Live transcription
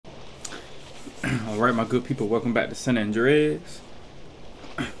Alright, my good people, welcome back to San Andreas.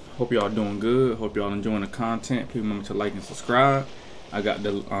 Hope y'all doing good. Hope y'all enjoying the content. Please remember to like and subscribe. I got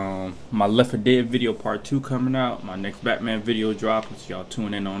the my Left 4 Dead video part 2 coming out. My next Batman video dropping, so y'all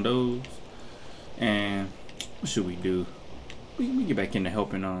tune in on those. And what should we do? We get back into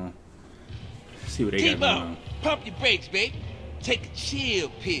helping see what they got going on. Pump your brakes, babe. Take a chill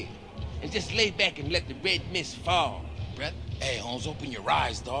pill and just lay back and let the red mist fall, brother. Hey, Holmes, open your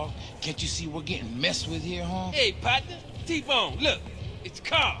eyes, dog. Can't you see we're getting messed with here, Holmes? Hey, partner, T-Bone, look, it's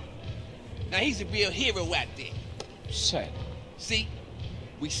Carl. Now, he's a real hero out there. Sad. See?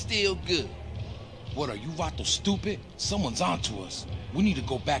 We still good. What, are you Vato stupid? Someone's onto us. We need to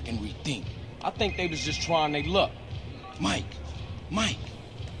go back and rethink. I think they was just trying their luck. Mike,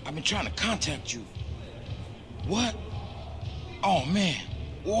 I've been trying to contact you. What? Oh, man,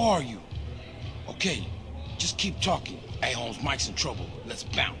 where are you? Okay, just keep talking. Hey, Holmes, Mike's in trouble. Let's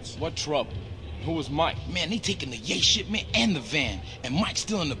bounce. What trouble? Who was Mike? Man, they taking the Yay shipment and the van, and Mike's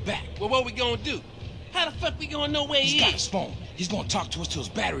still in the back. Well, what we gonna do? How the fuck we gonna know where he is? He's got his phone. He's gonna talk to us till his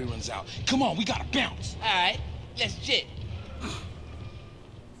battery runs out. Come on, we gotta bounce. All right, let's jet.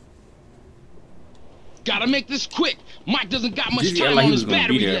 Gotta make this quick. Mike doesn't got much Like time on he his was gonna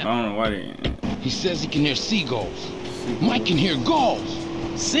be battery there. left. I don't know why they. He says he can hear seagulls. Mike can hear gulls.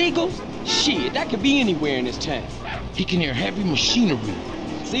 Seagulls? Shit, that could be anywhere in this town. He can hear heavy machinery.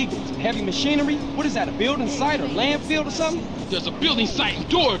 Seagulls, heavy machinery? What is that, a building site or landfill or something? There's a building site in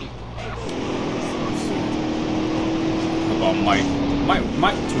Doherty. About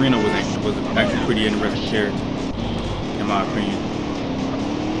Mike Torino was actually pretty interesting character, in my opinion.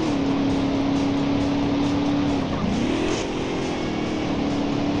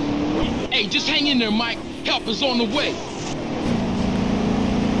 Hey, just hang in there, Mike. Help is on the way.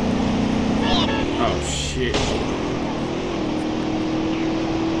 Oh shit!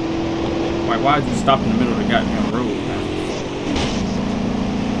 Like, why did you stop in the middle of the goddamn road, man?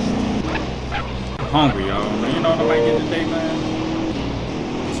 I'm hungry, y'all. Man, you know what I might get today, man?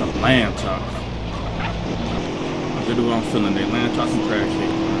 Some lamb chop. I do what I'm feeling. They lamb chop and crab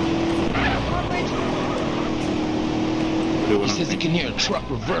cake. He says he can hear a truck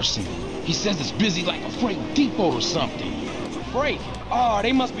reversing. He says it's busy like a freight depot or something. Freight? Oh,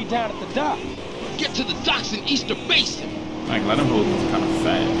 they must be down at the dock. Get to the docks in Easter Basin. I ain't let them hold them kind of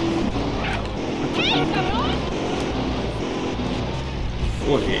fat.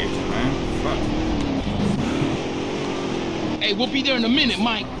 Foreheads, man. Fuck. Hey, we'll be there in a minute,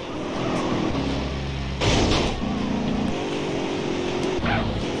 Mike.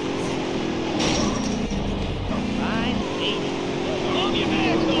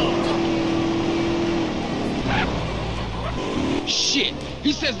 Shit,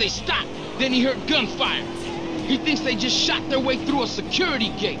 he says they stopped. Then he heard gunfire. He thinks they just shot their way through a security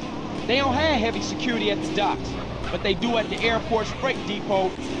gate. They don't have heavy security at the docks, but they do at the airport's freight depot.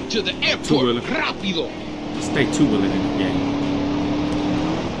 To the airport, rapido. Stay two-wheeling in the game.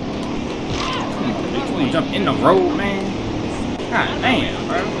 Come on, bitch, you wanna jump in the road, man? God damn,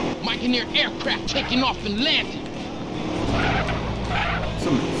 bro. Mike can hear aircraft taking off and landing.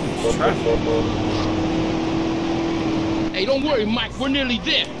 Some traffic. Hey, don't worry, Mike, we're nearly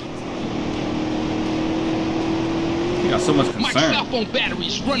there. You got so much concern. Mike's cell phone battery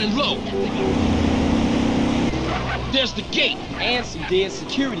is running low. There's the gate. And some dead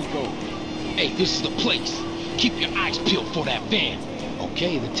security guards. Hey, this is the place. Keep your eyes peeled for that van.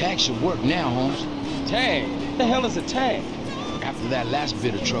 Okay, the tag should work now, Holmes. Tag? What the hell is a tag? After that last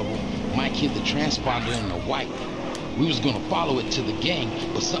bit of trouble, Mike hit the transponder in the white. We was gonna follow it to the gang,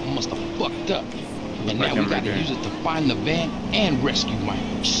 but something must have fucked up. And now we gotta use it to find the van and rescue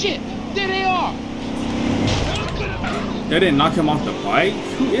Mike. Shit, there they are! They didn't knock him off the bike?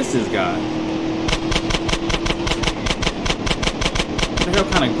 Who is this guy? What the hell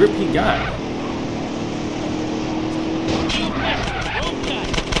kind of grip he got?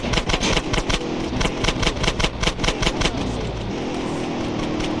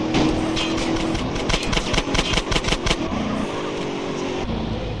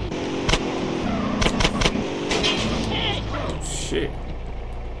 Shit.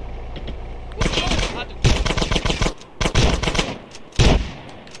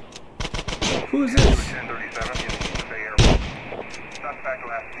 Who is this?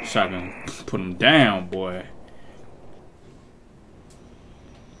 Shotgun. Put him down, boy.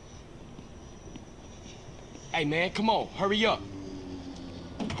 Hey, man, come on, hurry up.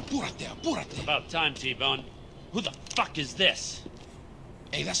 Apúrate. About time, T-Bone. Who the fuck is this?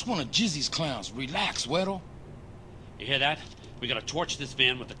 Hey, that's one of Jizzy's clowns. Relax, Güero. You hear that? We gotta torch this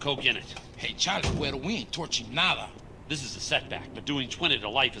van with the coke in it. Hey, Charlie, Güero, we ain't torching nada. This is a setback, but doing 20 to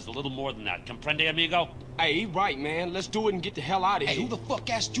life is a little more than that. Comprende, amigo? Hey, he right, man. Let's do it and get the hell out of Hey, here. who the fuck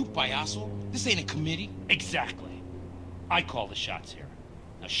asked you, payaso? This ain't a committee. Exactly. I call the shots here.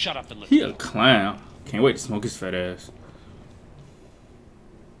 Now shut up and let's He go. a clown. Can't wait to smoke his fat ass.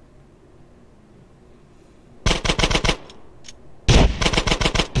 I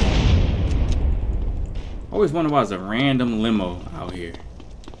always wonder why there's a random limo out here.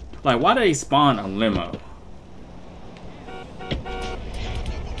 Like, why do they spawn a limo?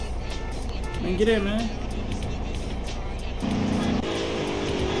 Man, get in, man.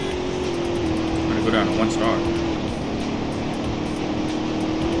 I'm gonna go down to 1 star.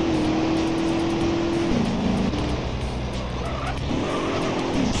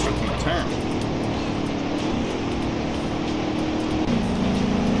 I can't turn.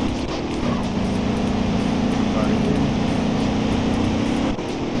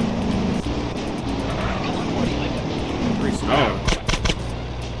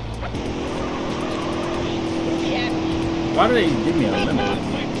 Why do they give me a limit?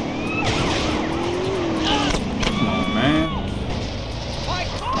 Come on, man.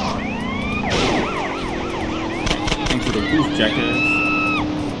 Thanks for the boost, jackass.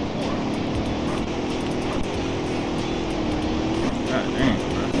 God damn,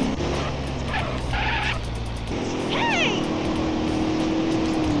 bro.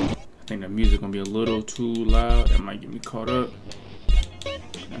 I think the music gonna be a little too loud. That might get me caught up.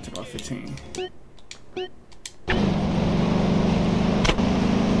 That's about 15.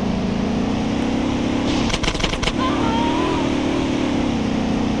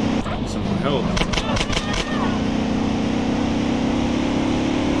 Help.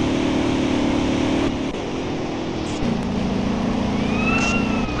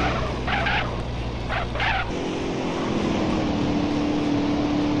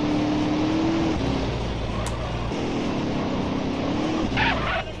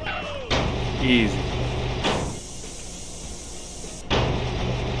 Easy.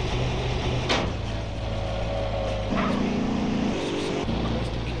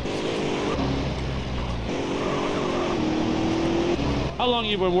 How long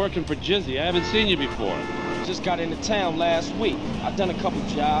you been working for Jizzy? I haven't seen you before. Just got into town last week. I've done a couple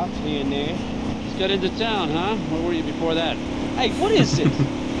jobs here and there. Just got into town, huh? Where were you before that? Hey, what is this?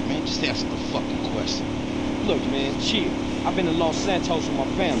 Man, just answer the fucking question. Look, man, chill. I've been to Los Santos with my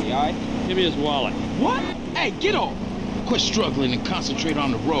family, all right? Give me his wallet. What? Hey, get off! Quit struggling and concentrate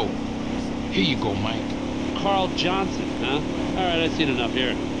on the road. Here you go, Mike. Carl Johnson, huh? All right, I've seen enough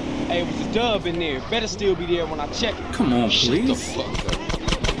here. Hey, it was a dub in there. Better still be there when I check it. Come on, Shut the please. fuck up.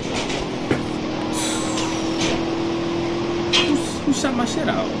 Who shot my shit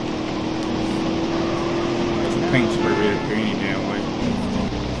out? There's some paint spray right here any damn way.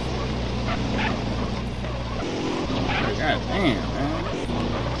 God damn, man.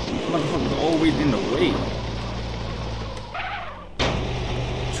 Motherfuckers always in the way.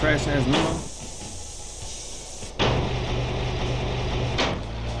 Trash ass limo.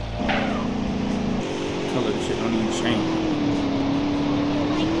 Color of the shit don't even change.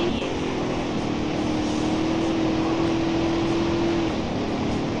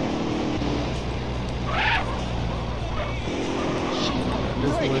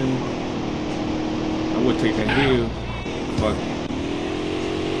 This way. I would take that hill. Fuck it.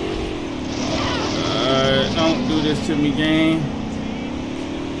 Don't do this to me, gang.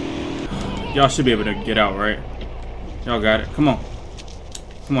 Y'all should be able to get out, right? Y'all got it. Come on.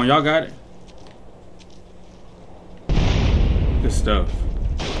 Come on, y'all got it. Good stuff.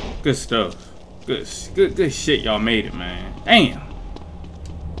 Good stuff. Good shit. Y'all made it, man. Damn.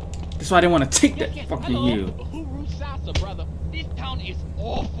 That's why I didn't want to take that fucking hill. Who roots salsa, brother? This town is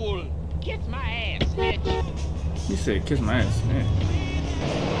awful. Kiss my ass, bitch. You said kiss my ass, man.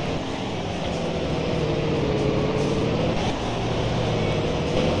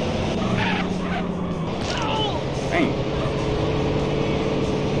 Dang.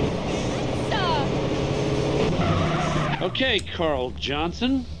 Okay, Carl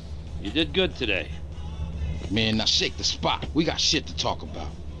Johnson. You did good today. Man, now shake the spot. We got shit to talk about.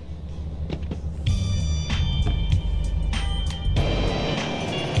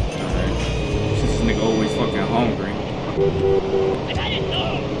 This nigga always fucking hungry.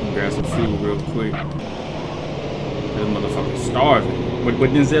 Grab some food real quick. This motherfucker starving.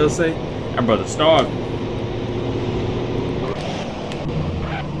 What Denzel say? That brother starving.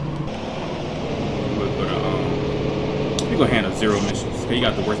 We gonna handle 0 missions. He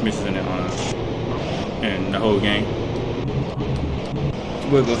got the worst missions in the whole game.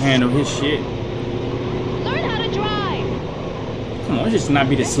 We'll go handle his shit. Learn how to drive. Come on, let's just not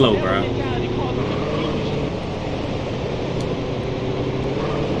be this slow, bro.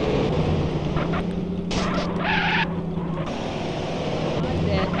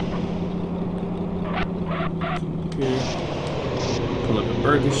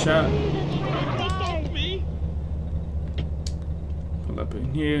 this shot. Pull up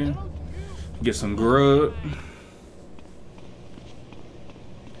in here. Get some grub.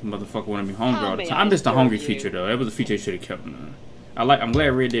 Motherfucker wanna be hungry all the time. I missed the hungry feature though. That was a feature they should have kept. I'm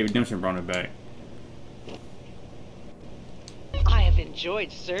glad Red Dead Redemption brought it back. I have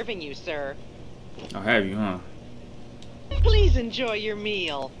enjoyed serving you, sir. I'll have you, huh? Please enjoy your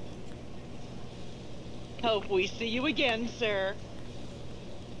meal. Hope we see you again, sir.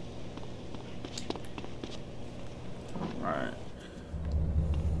 Alright.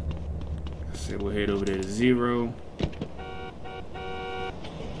 So we'll head over there to 0.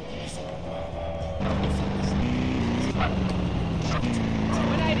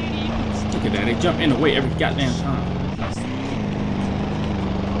 Look at that, they jump in the way every goddamn time.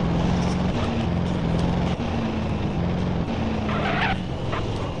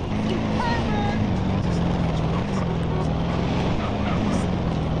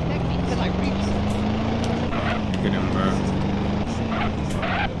 Look at them, bro.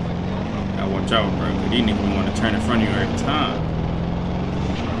 Gotta watch out, bro, because these niggas want to turn in front of you every time.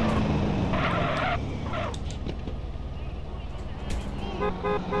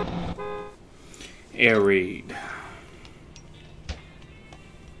 Air raid.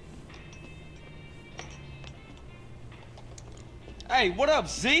 Hey, what up,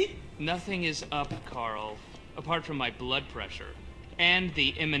 Z? Nothing is up, Carl, apart from my blood pressure and the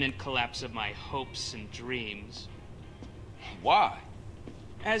imminent collapse of my hopes and dreams. Why?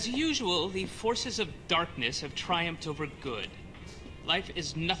 As usual, the forces of darkness have triumphed over good. Life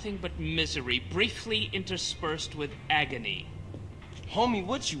is nothing but misery, briefly interspersed with agony. Homie,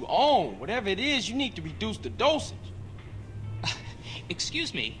 what you on? Whatever it is, you need to reduce the dosage.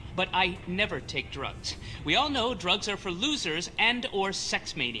 Excuse me, but I never take drugs. We all know drugs are for losers and or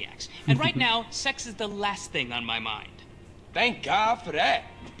sex maniacs. And right now, sex is the last thing on my mind. Thank God for that.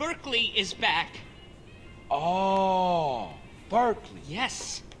 Berkeley is back. Oh, Berkeley.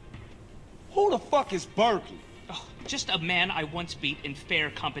 Yes. Who the fuck is Berkeley? Oh, just a man I once beat in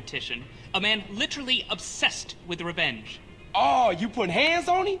fair competition. A man literally obsessed with revenge. Oh, you put hands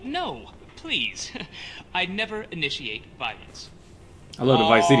on him? No, please. I never initiate violence. I love the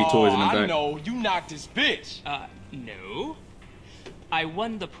Vice City toys in the back. I know, you knocked this bitch. No. I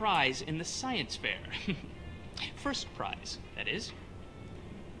won the prize in the science fair. First prize, that is.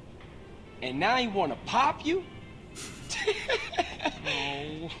 And now he wanna pop you?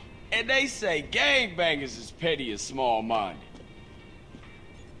 Oh. And they say gangbangers is petty and small-minded.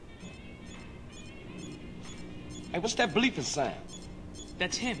 Hey, what's that bleeping sound?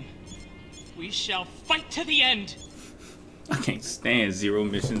 That's him. We shall fight to the end. I can't stand Zero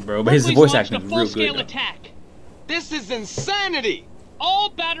missions, bro. But his voice acting is real good. Attack. This is insanity! All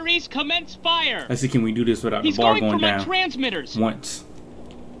batteries commence fire. Let's see, can we do this without the bar going down? Transmitters. Once.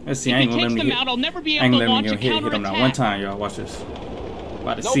 Let's see, If I ain't he gonna let takes me them hit. out, I'll never be I ain't able to gonna launch let a me hit him now. counterattack. One time, y'all. Watch this.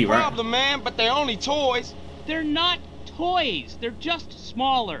 About to No see, right? problem, man, but they're only toys. They're not toys. They're just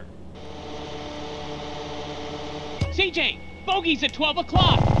smaller. CJ, bogey's at 12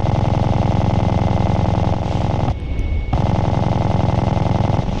 o'clock.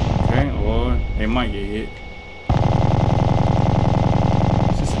 Okay, or they might get hit.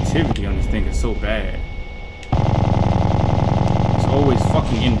 Sensitivity on this thing is so bad. It's always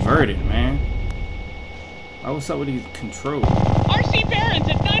fucking inverted, man. What's up with these controls? RC Barons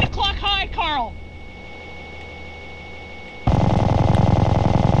at 9 o'clock high, Carl.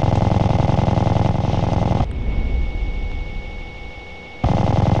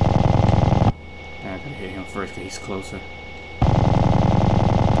 I gotta hit him first because he's closer.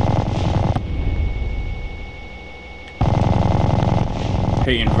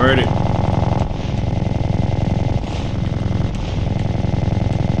 Hey, inverted.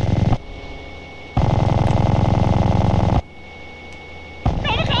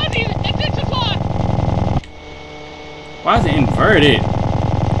 Kamikaze at 6 o'clock. Why is it inverted?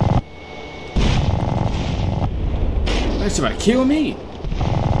 That's about to kill me.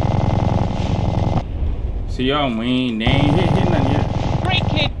 See y'all, they ain't hit nothing yet. Great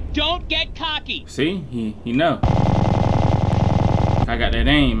kid, don't get cocky. See, he know. I got that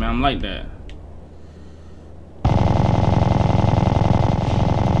aim, man. I'm like that.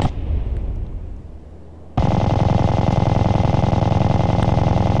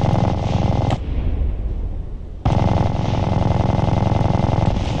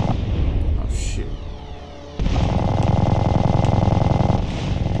 Oh shit.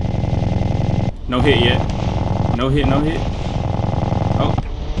 No hit yet. No hit, no hit. Oh.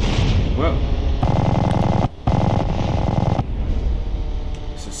 Well.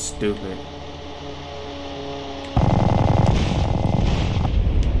 This is stupid.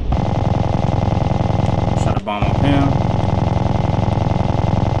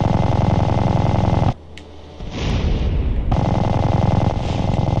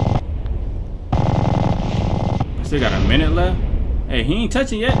 minute left. Hey, he ain't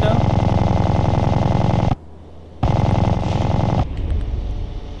touching yet though.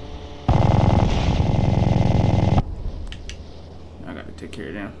 I gotta take care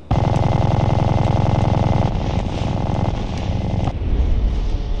of them.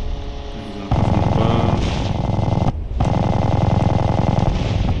 He's gonna come from above.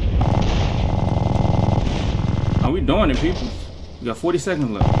 How we doing it, people? We got 40 seconds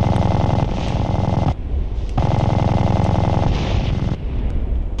left.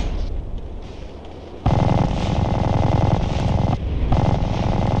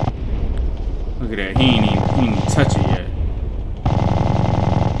 Look at that. He ain't even touch it yet.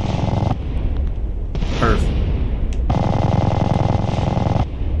 Perfect.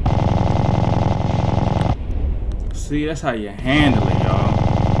 See, that's how you handle it, y'all.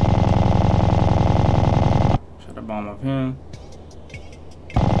 Try to bomb up him.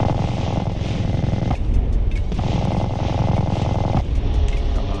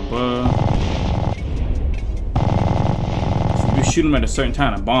 So you shoot him at a certain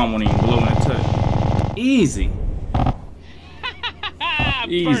time, the bomb won't even blow in a touch. Easy.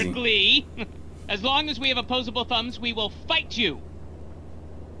 Easy. Berkeley. As long as we have opposable thumbs, we will fight you.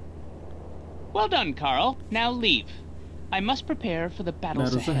 Well done, Carl. Now leave. I must prepare for the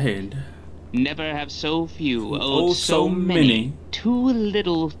battles ahead. Never have so few, oh so many. Too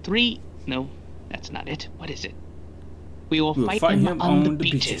little, three. No, that's not it. What is it? We will fight him on the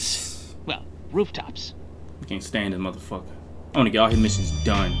beaches. Well, rooftops. We can't stand this motherfucker. I want to get all his missions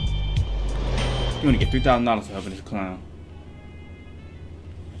done. You want to get $3,000 for helping this clown.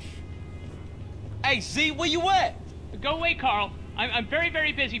 Hey, Z, where you at? Go away, Carl. I'm very,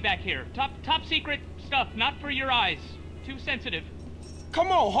 very busy back here. Top secret stuff, not for your eyes. Too sensitive. Come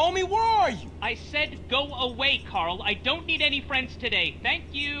on, homie, where are you? I said go away, Carl. I don't need any friends today. Thank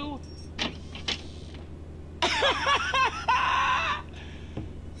you.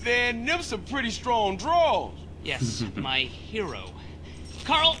 Man, them some pretty strong draws. Yes, my hero.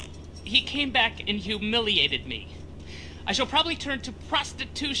 Carl, he came back and humiliated me. I shall probably turn to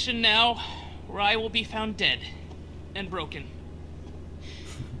prostitution now, where I will be found dead and broken.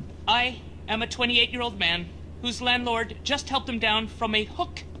 I am a 28-year-old man whose landlord just helped him down from a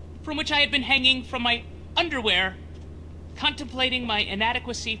hook from which I had been hanging from my underwear, contemplating my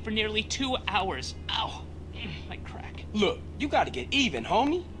inadequacy for nearly 2 hours. Ow, my crack. Look, you gotta get even,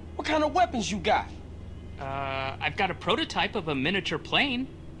 homie. What kind of weapons you got? I've got a prototype of a miniature plane.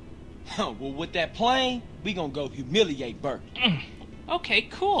 Well, with that plane, we gonna go humiliate Bert. Okay,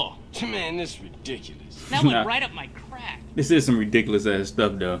 cool. Man, this is ridiculous. That went right up my crack. This is some ridiculous ass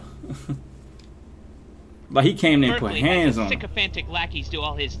stuff, though. Like he came in and put hands on him. Sycophantic lackeys do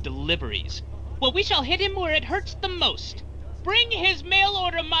all his deliveries. Well, we shall hit him where it hurts the most. Bring his mail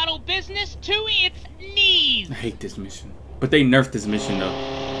order model business to its knees. I hate this mission, but they nerfed this mission though.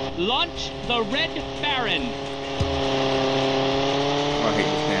 Launch the Red Baron. Oh, I hate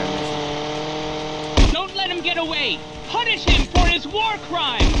this damn mission. Don't let him get away. Punish him for his war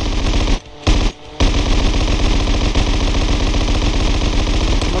crimes.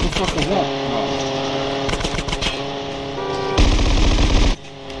 Motherfucker won't. Oh.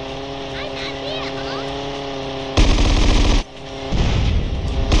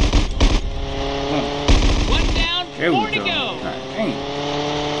 There we go. Dang.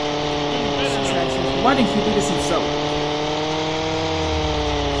 Why didn't he do this himself?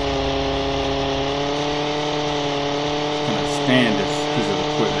 Can I stand this piece of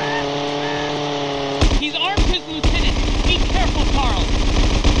equipment? He's armed his lieutenant. Be careful, Carl.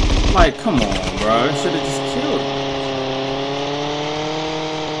 Like, come on, bro. I should have just killed him.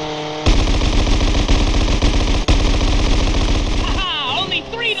 Haha! Only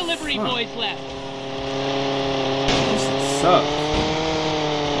 3 delivery boys left. Sucks.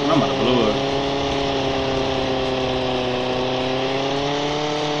 I'm about to blow it.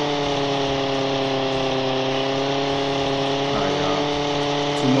 Alright,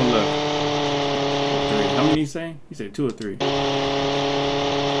 y'all. 2 more left. 3. How many you say? You said 2 or 3. God,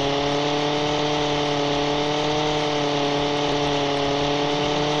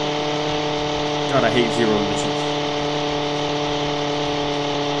 I hate 0 missions.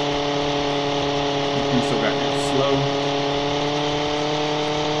 I'm so goddamn slow.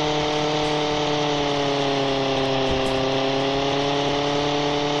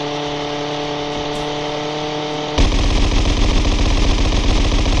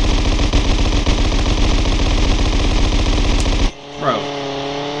 Bro,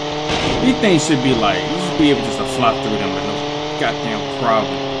 these things should be like, you should be able just to fly through them with no goddamn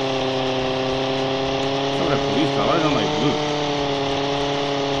problem. Some of that police car, why don't like blue?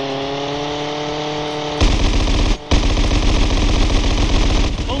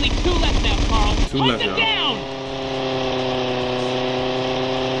 2 left, y'all. Doing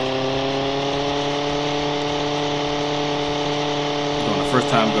the first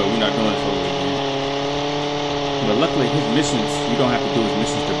time go, we're not doing this over again. But luckily, his missions, you don't have to do his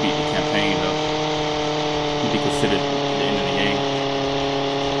missions to beat the campaign, though. He'd be considered the end of the game.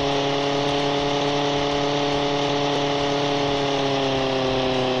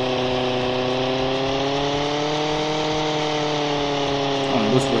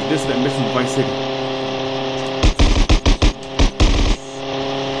 Was this that mission in Vice City?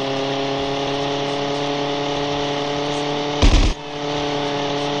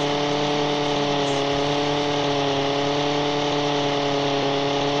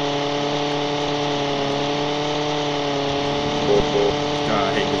 God, I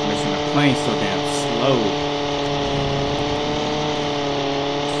hate this mission. The plane's so damn slow.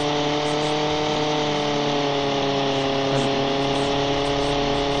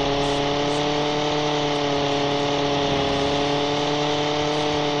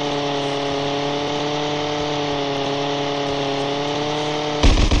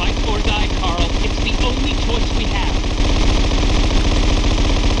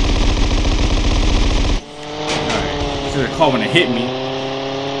 When it hit me.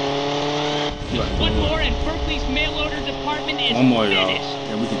 One more and Berkeley's mail order department is one more, y'all, finished.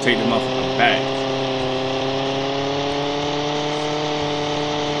 and we can take them motherfuckers back.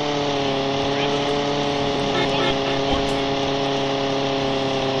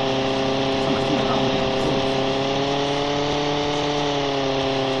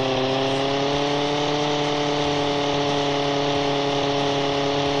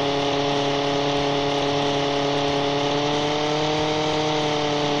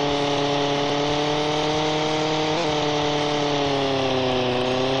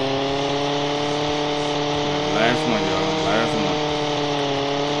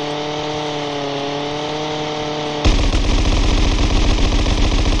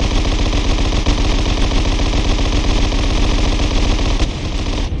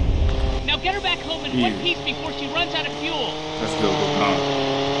 One piece before she runs out of fuel. Let's go, calm.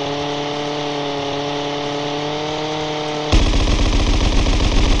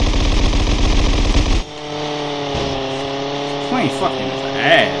 Plane fucking is an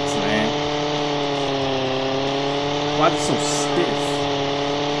ass, man. Why is it so stiff?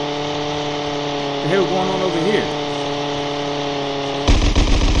 What the hell going on over here?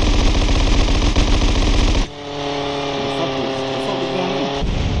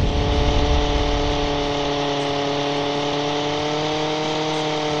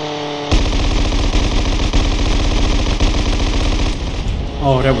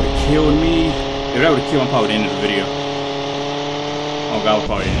 Oh, that would have killed me. If that would have killed me, I probably ended the video. Oh, God, I would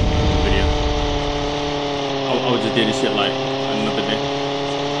probably end the video. I would just did this shit like another day.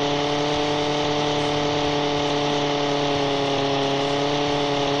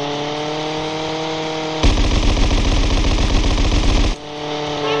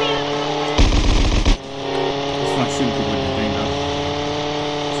 It's fun shooting people with the thing, though.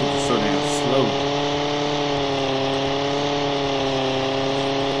 It's just so damn slow.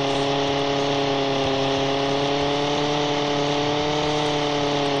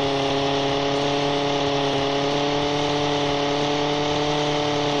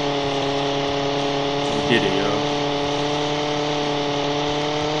 Did it, yo.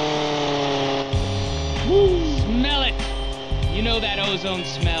 Woo. Smell it. You know that ozone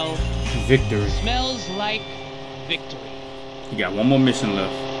smell. Victory. Smells like victory. He got one more mission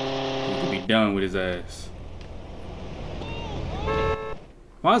left. He could be done with his ass.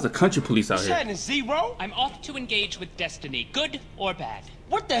 Why is the country police out here? Setting zero? I'm off to engage with destiny, good or bad.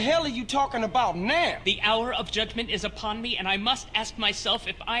 What the hell are you talking about now? The hour of judgment is upon me, and I must ask myself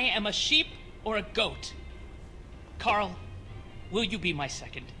if I am a sheep or a goat. Carl, will you be my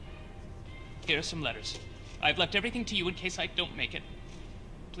second? Here are some letters. I've left everything to you in case I don't make it.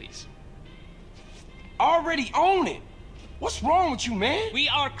 Please. Already own it. What's wrong with you, man? We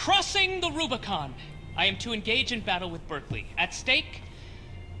are crossing the Rubicon. I am to engage in battle with Berkeley. At stake,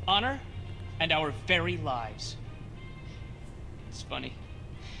 honor and our very lives. It's funny.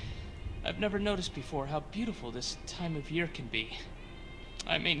 I've never noticed before how beautiful this time of year can be.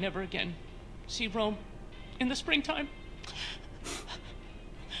 I may never again see Rome in the springtime.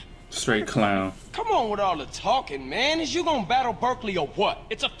 Straight clown. Come on with all the talking, man. Is you gonna battle Berkeley or what?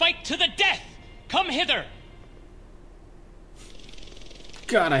 It's a fight to the death. Come hither.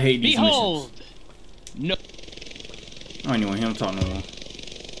 God, I hate these Behold. missions. No. I don't even want him to talk no more.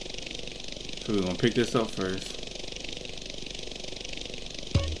 So we're gonna pick this up first.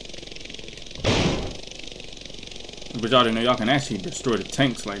 But y'all didn't know y'all can actually destroy the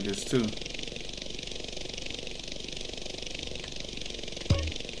tanks like this too.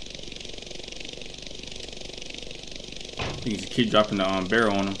 You just keep dropping the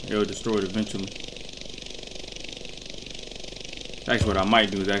barrel on them. It'll destroy it eventually. Actually, what I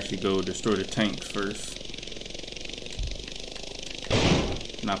might do is actually go destroy the tanks first.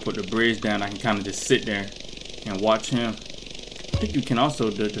 And I put the bridge down. I can kind of just sit there and watch him. I think you can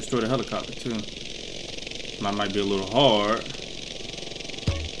also destroy the helicopter too. That might be a little hard.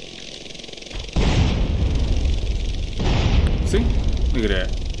 See? Look at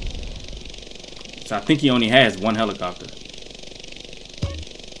that. So I think he only has one helicopter.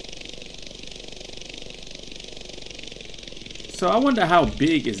 So I wonder how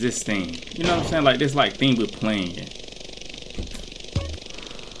big is this thing? You know what I'm saying? Like this thing we're playing in.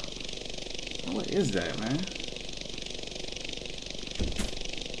 What is that, man?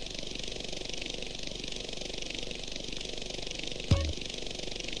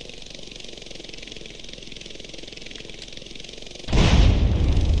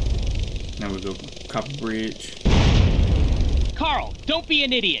 Now we go copper bridge. Carl, don't be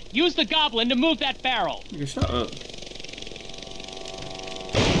an idiot. Use the goblin to move that barrel. Nigga, shut up.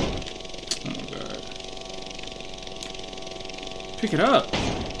 Oh my god. Pick it up.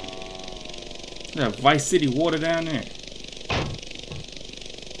 That Vice City water down there.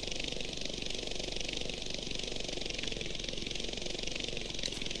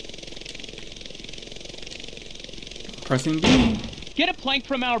 Pressing B. Get a plank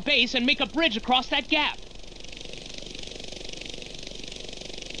from our base and make a bridge across that gap.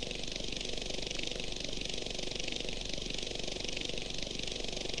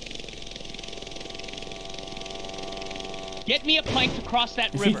 Get me a plank to cross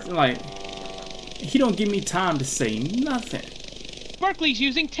that river. He don't give me time to say nothing. Berkeley's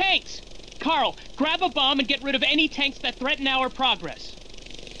using tanks. Carl, grab a bomb and get rid of any tanks that threaten our progress.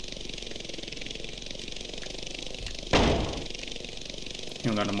 He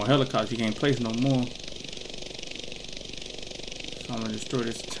don't got no more helicopters. He can't place no more. So I'm gonna destroy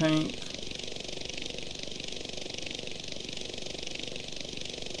this tank.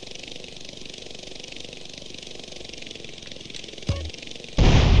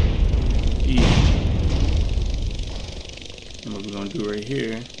 And what we're gonna do right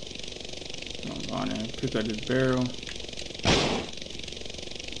here, I'm gonna go on and pick up this barrel.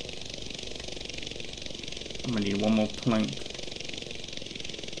 I'm gonna need one more plank.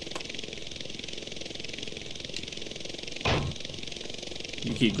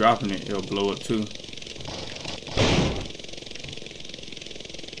 You keep dropping it, it'll blow up too.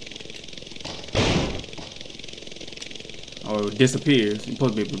 Or it disappears. You're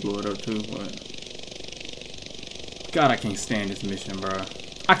supposed to be able to blow it up too, but God, I can't stand this mission, bro.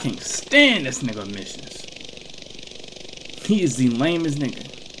 I can't stand this nigga missions. He is the lamest nigga.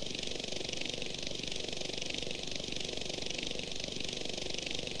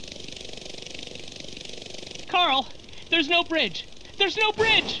 Carl, there's no bridge. There's no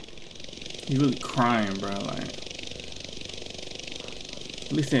bridge. You really crying, bro. Like,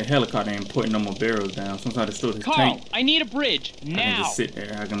 at least that helicopter ain't putting no more barrels down. Sometimes I destroy his Carl, tank. I need a bridge now. I can just sit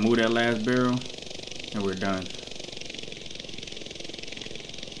there. I can move that last barrel, and we're done.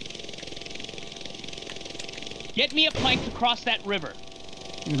 Get me a plank to cross that river.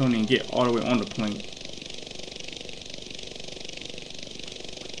 You don't even get all the way on the plank.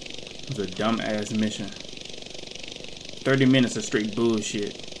 It was a dumb-ass mission. 30 minutes of straight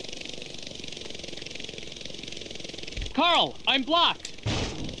bullshit. Carl, I'm blocked.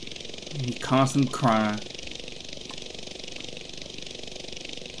 He constantly crying.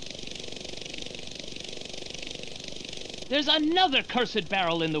 There's another cursed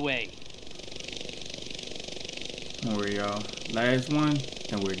barrel in the way. Don't worry, y'all. Last one,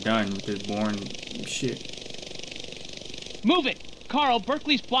 and we're done with this boring shit. Move it! Carl,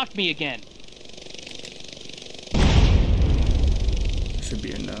 Berkeley's blocked me again. Should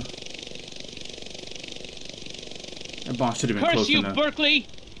be enough. That bomb should have been close enough. Curse you, Berkeley!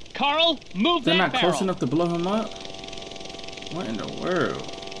 Carl, move that barrel! They're not close enough to blow him up? What in the world?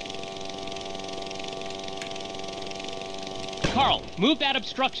 Carl, move that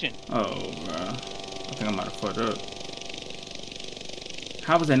obstruction. Oh, bro. I think I might have fucked up.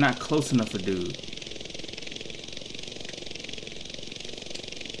 How was that not close enough for dude?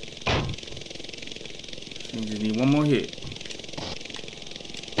 You just need one more hit.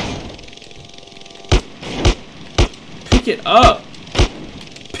 Pick it up!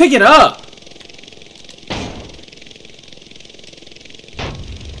 Pick it up!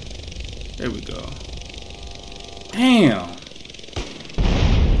 There we go. Damn!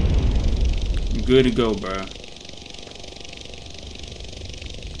 You good to go, bro.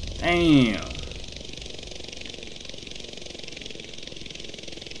 Damn.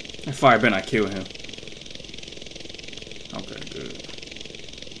 That fire better not kill him. Oh that good.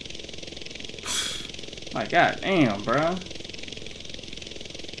 Like, goddamn, bruh.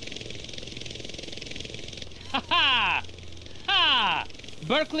 Ha ha! Ha!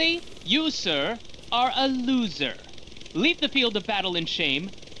 Berkeley, you, sir, are a loser. Leave the field of battle in shame,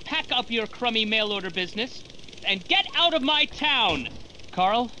 pack up your crummy mail-order business, and get out of my town!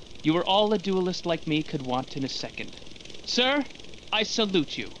 Carl, you are all a duelist like me could want in a second. Sir, I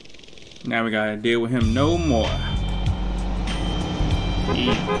salute you. Now we gotta deal with him no more.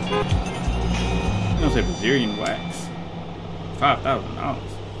 I don't say Brazilian wax. $5,000.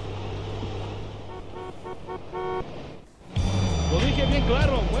 Lo dije bien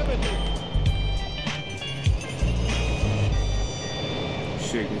claro, muévete.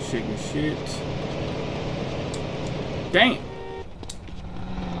 Shit. Damn.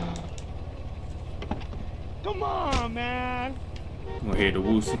 Come on, man. We'll head to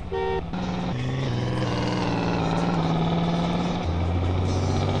Woosie.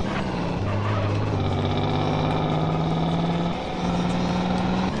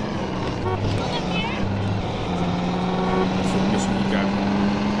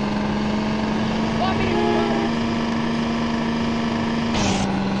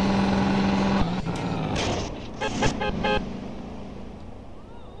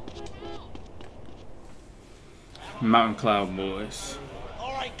 Mountain Cloud Boys.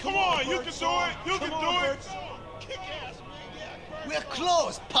 All right, come on, you can do it. You can do it. We're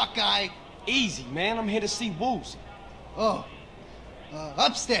close, Puckeye. Easy, man. I'm here to see Woozy. Oh,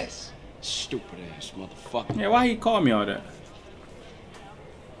 upstairs. Stupid ass motherfucker. Yeah, why he call me all that?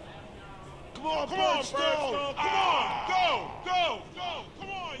 Come on, Birdstone. Come on, go. Come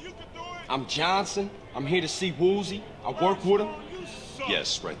on, you can do it. I'm Johnson. I'm here to see Woozy. I work with him.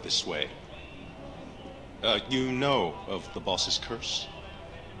 Yes, right this way. You know of the boss's curse?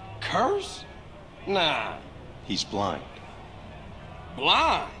 Curse? Nah. He's blind.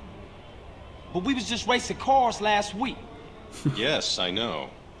 Blind? But we was just racing cars last week. Yes, I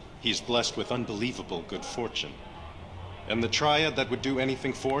know. He's blessed with unbelievable good fortune. And the triad that would do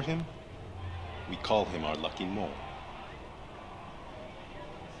anything for him? We call him our lucky mole.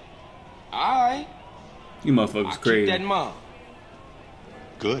 Alright. You motherfuckers crazy. Keep that in mind.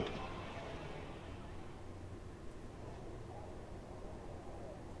 Good.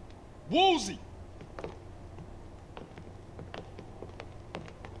 Woozy!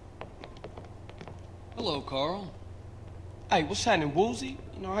 Hello, Carl. Hey, what's happening, Woozy?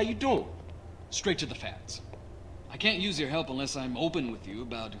 You know, how you doing? Straight to the facts. I can't use your help unless I'm open with you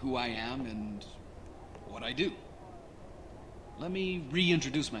about who I am and what I do. Let me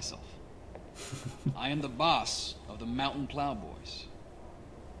reintroduce myself. I am the boss of the Mountain Plowboys.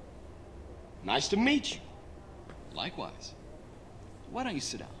 Nice to meet you. Likewise. Why don't you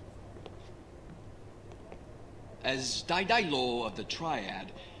sit down? As Daidai-lo of the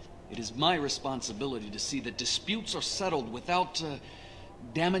Triad, it is my responsibility to see that disputes are settled without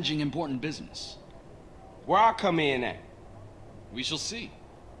damaging important business. Where I come in at? We shall see.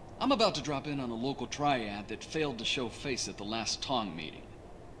 I'm about to drop in on a local Triad that failed to show face at the last Tong meeting.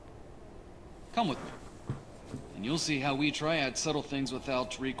 Come with me, and you'll see how we Triad settle things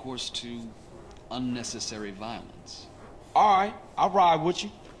without recourse to unnecessary violence. Alright, I'll ride with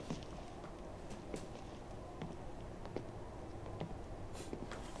you.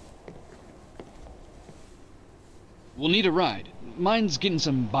 We'll need a ride. Mine's getting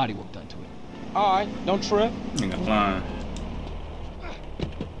some bodywork done to it. Alright, don't trip. Nigga blind.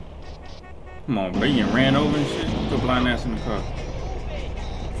 Come on, bro. You getting ran over and shit? Put your blind ass in the car.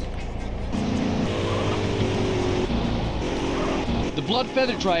 The Blood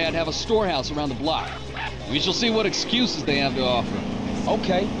Feather Triad have a storehouse around the block. We shall see what excuses they have to offer.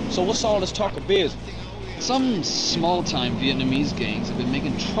 Okay, so what's all this talk of business? Some small-time Vietnamese gangs have been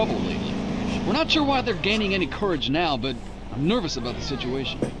making trouble lately. We're not sure why they're gaining any courage now, but I'm nervous about the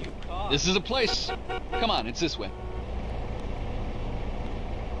situation. This is a place. Come on, it's this way.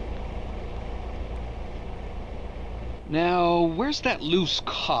 Now, where's that loose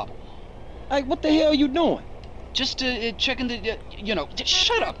cobble? Hey, what the hell are you doing? Just checking the,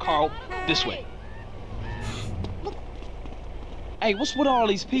 shut up, Carl. This way. Hey, what's with all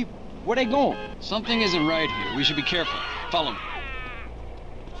these people? Where they going? Something isn't right here. We should be careful. Follow me.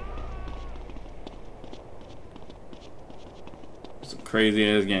 It's a crazy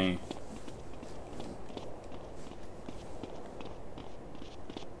ass game.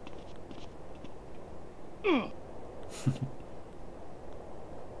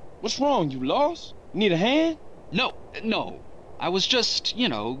 What's wrong? You lost? Need a hand? No. I was just,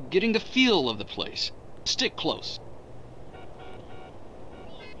 getting the feel of the place. Stick close.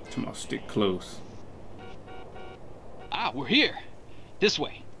 Come on, stick close. Ow. we're here. This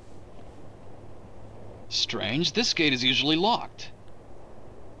way. Strange, this gate is usually locked.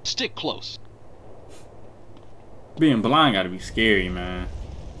 Stick close. Being blind gotta be scary, man.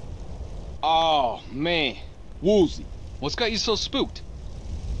 Oh, man. Woozy. What's got you so spooked?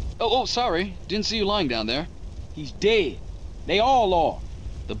 Oh, sorry. Didn't see you lying down there. He's dead. They all are.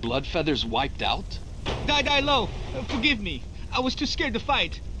 The blood feathers wiped out? Die low. Forgive me. I was too scared to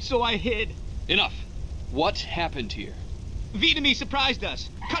fight, so I hid. Enough. What happened here? Vietnamese surprised us.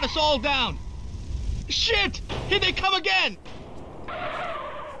 Cut us all down. Shit! Here they come again!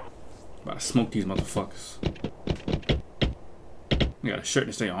 About to smoke these motherfuckers. We got a shirt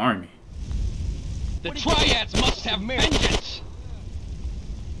to say army. The Triads must have vengeance!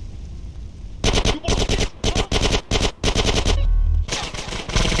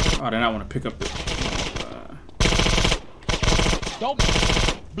 Oh, then I want to pick up the... Don't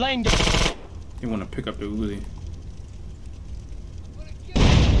blame the... They want to pick up the Uzi.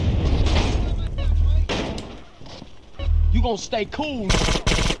 You gonna stay cool.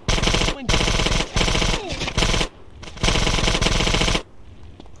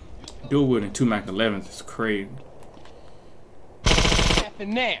 Dual wielding 2 Mac 11s is crazy.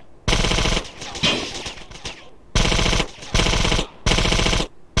 Happened now.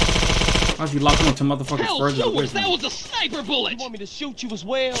 How's you locking onto motherfuckers further away from that was a sniper bullet! You want me to shoot you as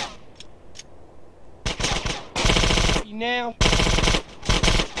well? You now?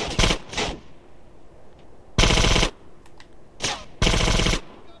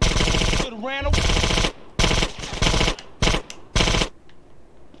 Could've ran away.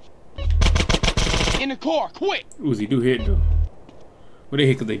 In the car, quick! Uzi do hit though. What they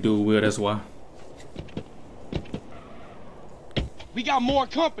hit cause they dual wield, that's why. We got more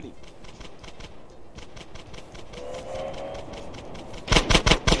company.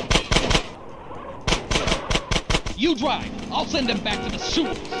 You drive. I'll send them back to the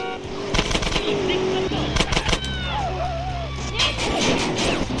sewers.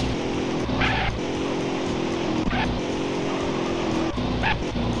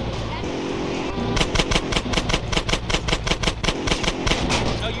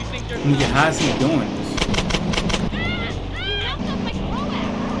 Nigga, how's he doing this?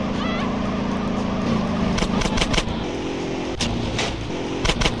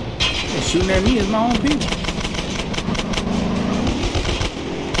 They're shooting at me as my own people.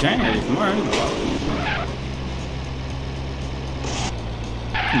 Damn, it's murder.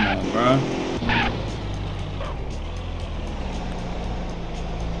 Come on, bro.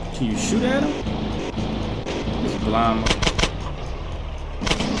 Can you shoot at him? This blind.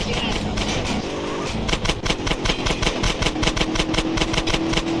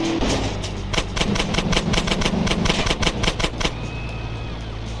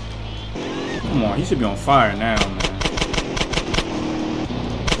 Come on, he should be on fire now, man.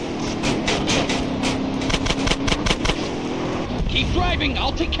 Keep driving.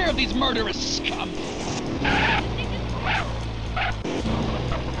 I'll take care of these murderous scum.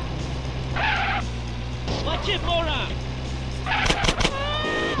 Watch it, moron!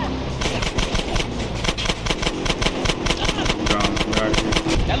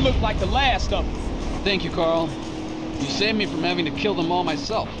 That looked like the last of them. Thank you, Carl. You saved me from having to kill them all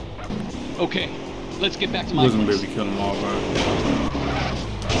myself. Okay, let's get back to my Wasn't place. able to kill them all, bro.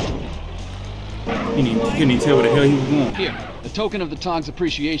 He couldn't even tell where the hell he was going. Here, a token of the Tong's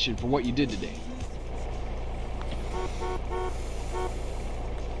appreciation for what you did today.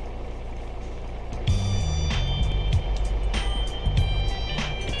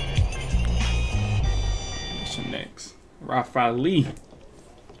 What's your next? Lee.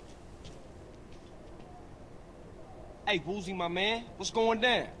 Hey, Woozy, my man. What's going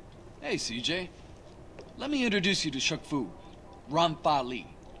down? Hey, CJ. Let me introduce you to Shuk Fu, Ramfa Lee.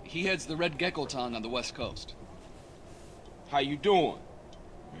 He heads the Red Gecko Tong on the West Coast. How you doing?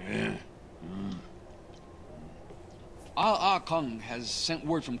 Ah Kung has sent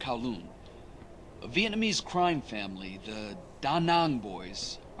word from Kowloon. A Vietnamese crime family, the Da Nang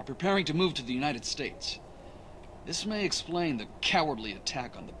boys, are preparing to move to the United States. This may explain the cowardly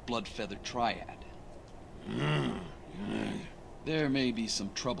attack on the blood-feathered triad. There may be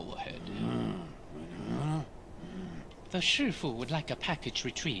some trouble ahead. The Shifu would like a package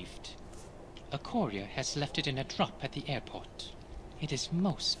retrieved. A courier has left it in a drop at the airport. It is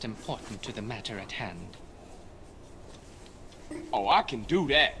most important to the matter at hand. Oh, I can do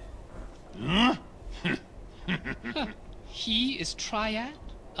that. He is Triad?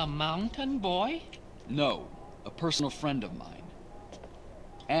 A mountain boy? No, a personal friend of mine.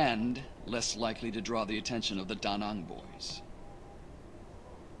 And less likely to draw the attention of the Da Nang boys.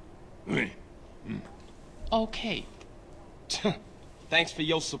 Okay. Thanks for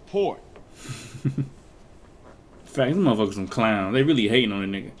your support. Fact, these motherfuckers some clowns. They really hating on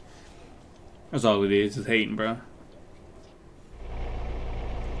the nigga. That's all it is hating, bro.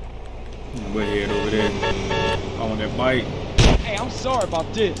 We're head over there. I want that bite. Hey, I'm sorry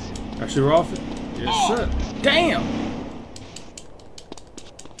about this. That shit off it? Yes, sir. Damn!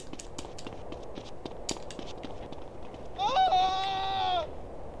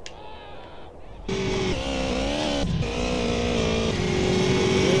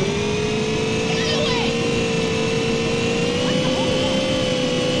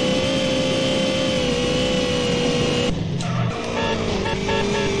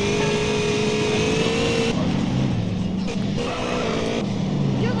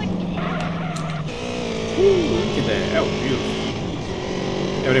 Look at that. That was beautiful.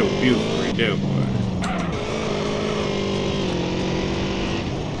 Yeah, that was beautiful right there, boy.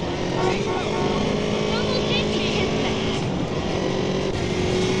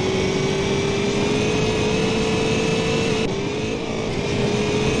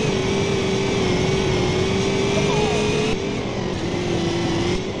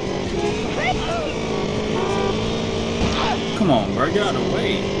 Come on, bro. Get out of the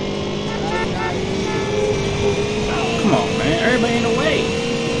way. Come on, man. Everybody in the way.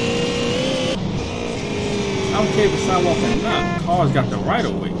 I don't care if it's sidewalk or not. Cars got the right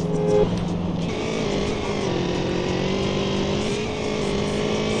of way.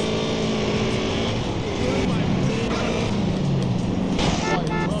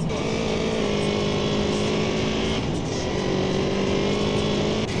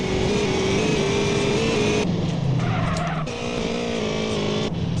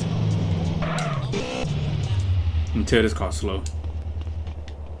 You can tell this car slow.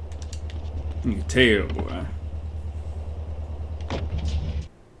 You can tell, boy.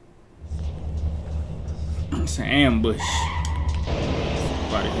 It's an ambush.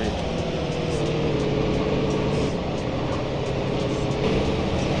 Right here.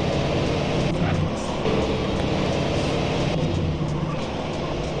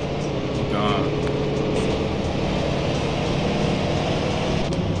 Gone.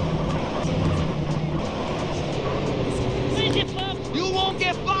 You won't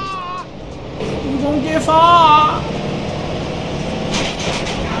get far! You won't get far!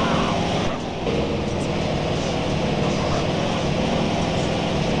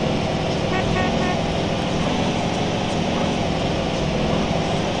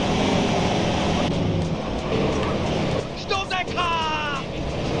 Stop that car!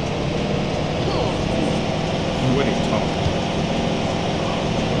 What are you talking?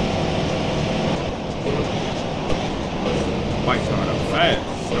 Bike coming up fast.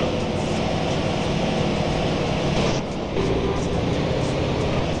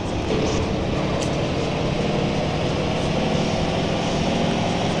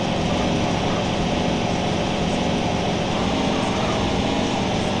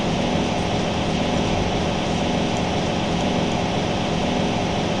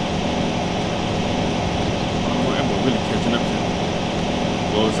 Boy, that boy really catching up to him.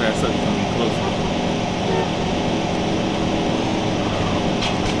 Blow his ass up, he's coming closer.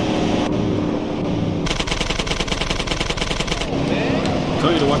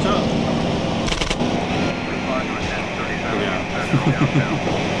 Tell you to watch out.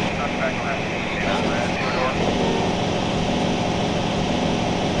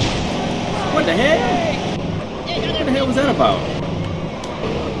 What the hell? What the hell was that about?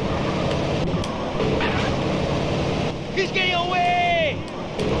 He's getting away!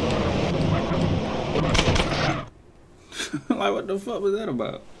 Like, what the fuck was that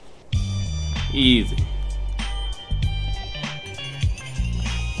about? Easy.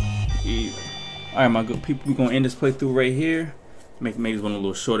 Alright, my good people, we're gonna end this playthrough right here. Make this one a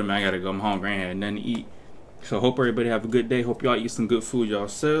little shorter, man. I gotta go. I'm hungry. I ain't had nothing to eat. So hope everybody have a good day. Hope y'all eat some good food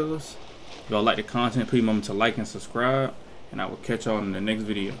yourselves. If y'all like the content, please remember to like and subscribe. And I will catch y'all in the next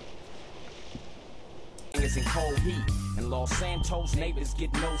video. It's in cold heat, and Los Santos neighbors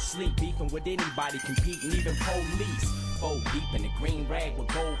get no sleep, beefing with anybody, competing, even police. 4 deep in the green rag with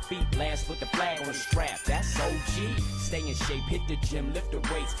gold feet, last with the flag on the strap, that's OG. Stay in shape, hit the gym, lift the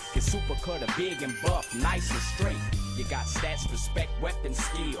weights, get super cutter, big and buff, nice and straight. You got stats, respect, weapon,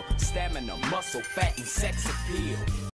 skill, stamina, muscle, fat, and sex appeal.